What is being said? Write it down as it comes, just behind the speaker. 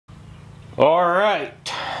All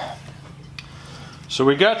right, so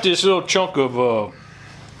we got this little chunk of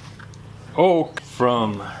oak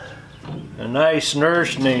from a nice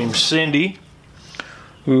nurse named Cindy,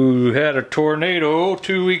 who had a tornado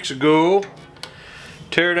 2 weeks ago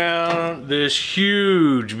tear down this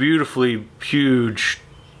huge, beautifully huge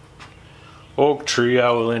oak tree. I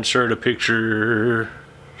will insert a picture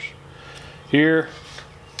here.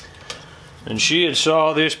 And she had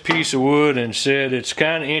saw this piece of wood and said it's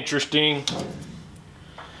kind of interesting.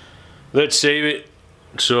 Let's save it.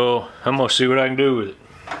 So I'm gonna see what I can do with it.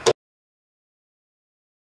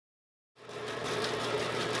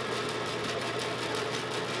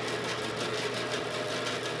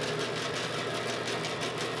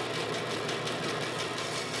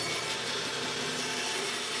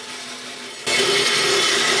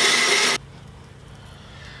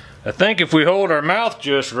 I think if we hold our mouth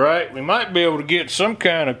just right, we might be able to get some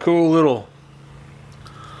kind of cool little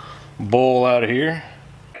bowl out of here.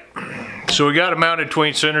 So we got it mounted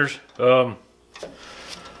between centers, kind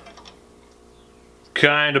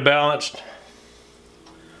of balanced.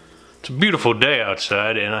 It's a beautiful day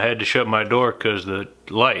outside, and I had to shut my door because of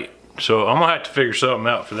the light. So I'm gonna have to figure something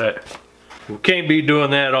out for that. We can't be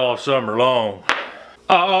doing that all summer long.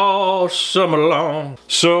 All summer long.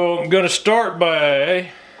 So I'm gonna start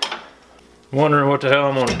by wondering what the hell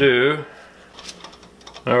I'm gonna do.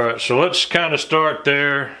 Alright, so let's kind of start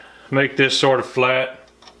there, make this sort of flat.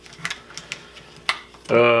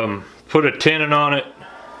 Put a tenon on it.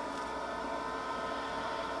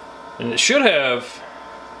 And it should have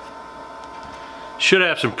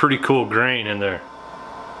some pretty cool grain in there.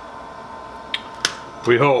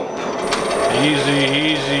 We hope. Easy,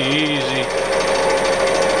 easy, easy.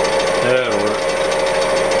 That'll work.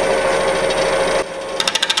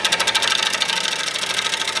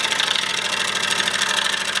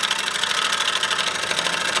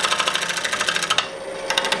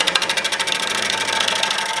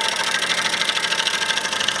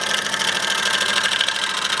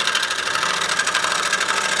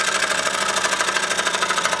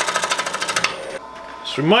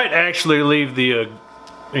 So we might actually leave the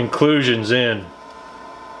inclusions in.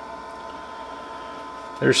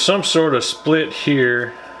 There's some sort of split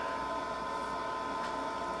here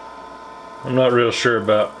I'm not real sure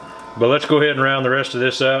about, but let's go ahead and round the rest of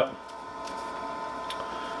this out,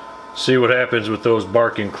 see what happens with those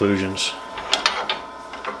bark inclusions.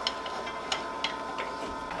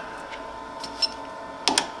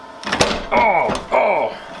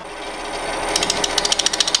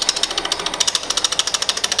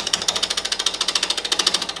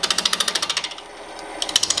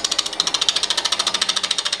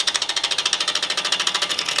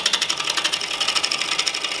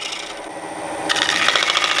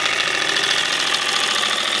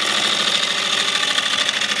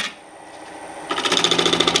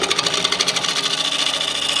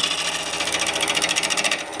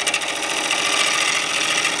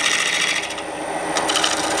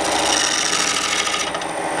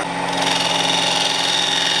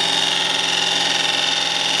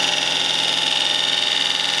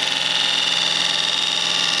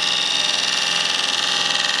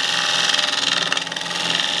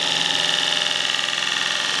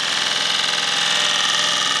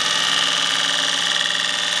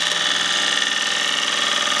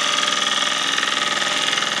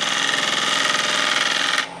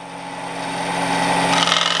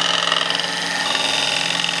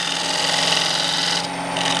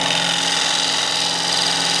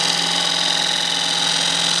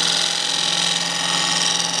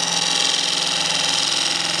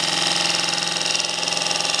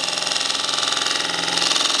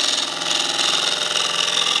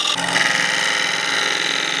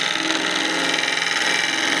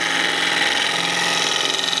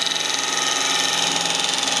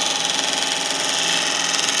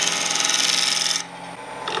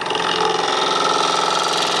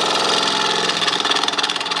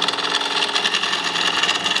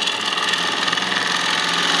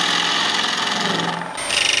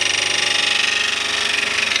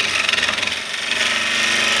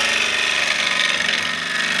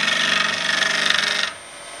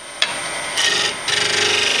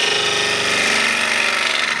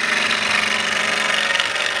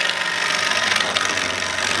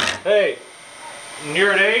 Hey,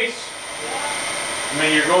 you're at Ace? I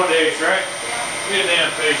mean, you're going to Ace, right? Yeah. Get a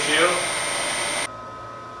damn face shield.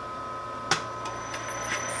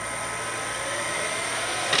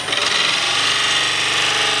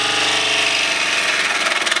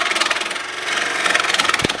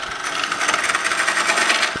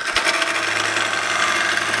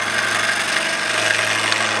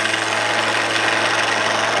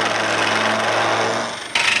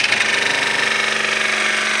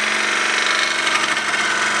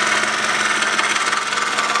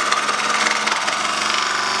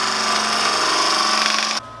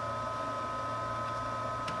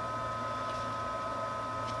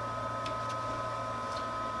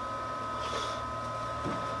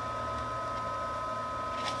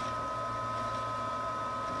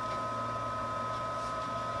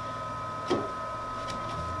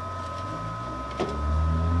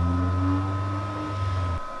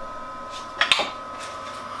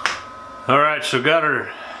 All right, so got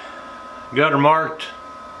her marked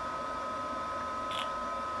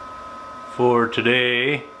for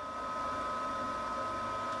today.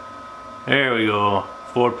 There we go,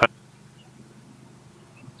 4 pounds.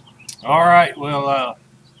 All right, well,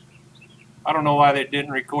 I don't know why they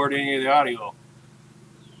didn't record any of the audio.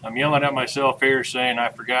 I'm yelling at myself here saying I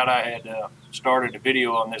forgot I had started a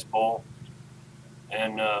video on this bull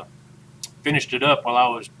and finished it up while I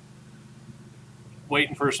was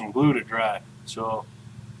waiting for some glue to dry. So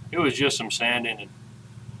it was just some sanding and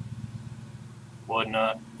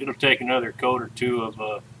whatnot. It'll take another coat or two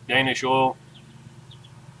of Danish oil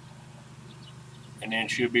and then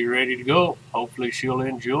she'll be ready to go. Hopefully she'll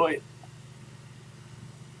enjoy it.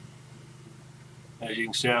 As you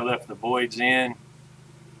can see, I left the voids in.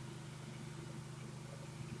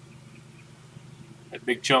 That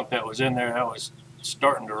big chunk that was in there, that was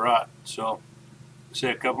starting to rot. So, say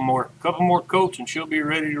a couple more coats, and she'll be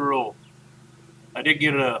ready to roll. I did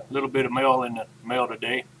get a little bit of mail in the mail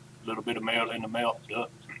today. A little bit of mail in the mail. Duh.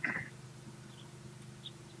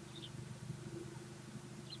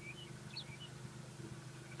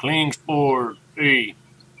 Clean Sport. Hey,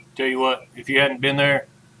 tell you what, if you hadn't been there,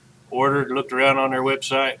 ordered, looked around on their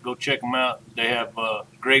website, go check them out. They have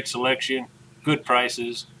great selection, good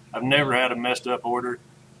prices. I've never had a messed up order.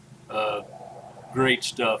 Great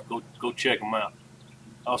stuff. Go check them out.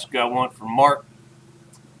 Also got one from Mark.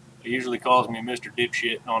 He usually calls me Mr.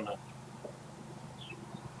 Dipshit on the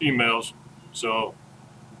emails, so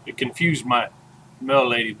it confused my mail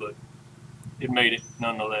lady, but it made it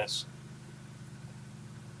nonetheless.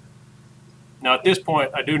 Now at this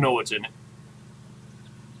point, I do know what's in it.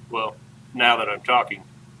 Well, now that I'm talking.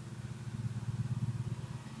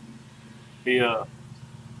 He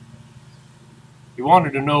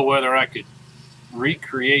wanted to know whether I could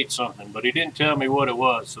recreate something, but he didn't tell me what it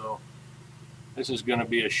was, so this is going to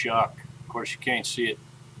be a shock. Of course, you can't see it.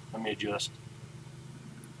 Let me adjust.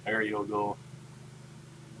 There you'll go.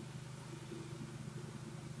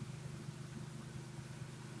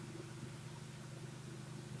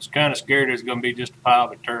 I was kind of scared it was going to be just a pile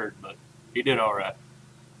of a turd, but he did all right.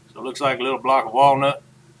 So it looks like a little block of walnut.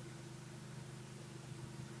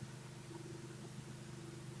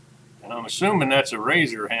 And I'm assuming that's a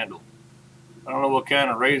razor handle. I don't know what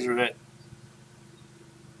kind of razor that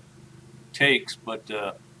takes, but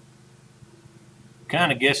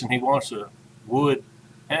kind of guessing he wants a wood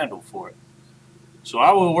handle for it. So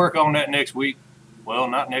I will work on that next week. Well,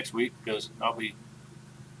 not next week because I'll be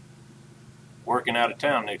working out of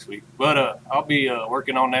town next week. But I'll be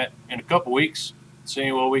working on that in a couple weeks,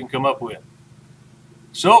 seeing what we can come up with.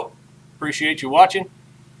 So, appreciate you watching.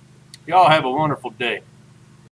 Y'all have a wonderful day.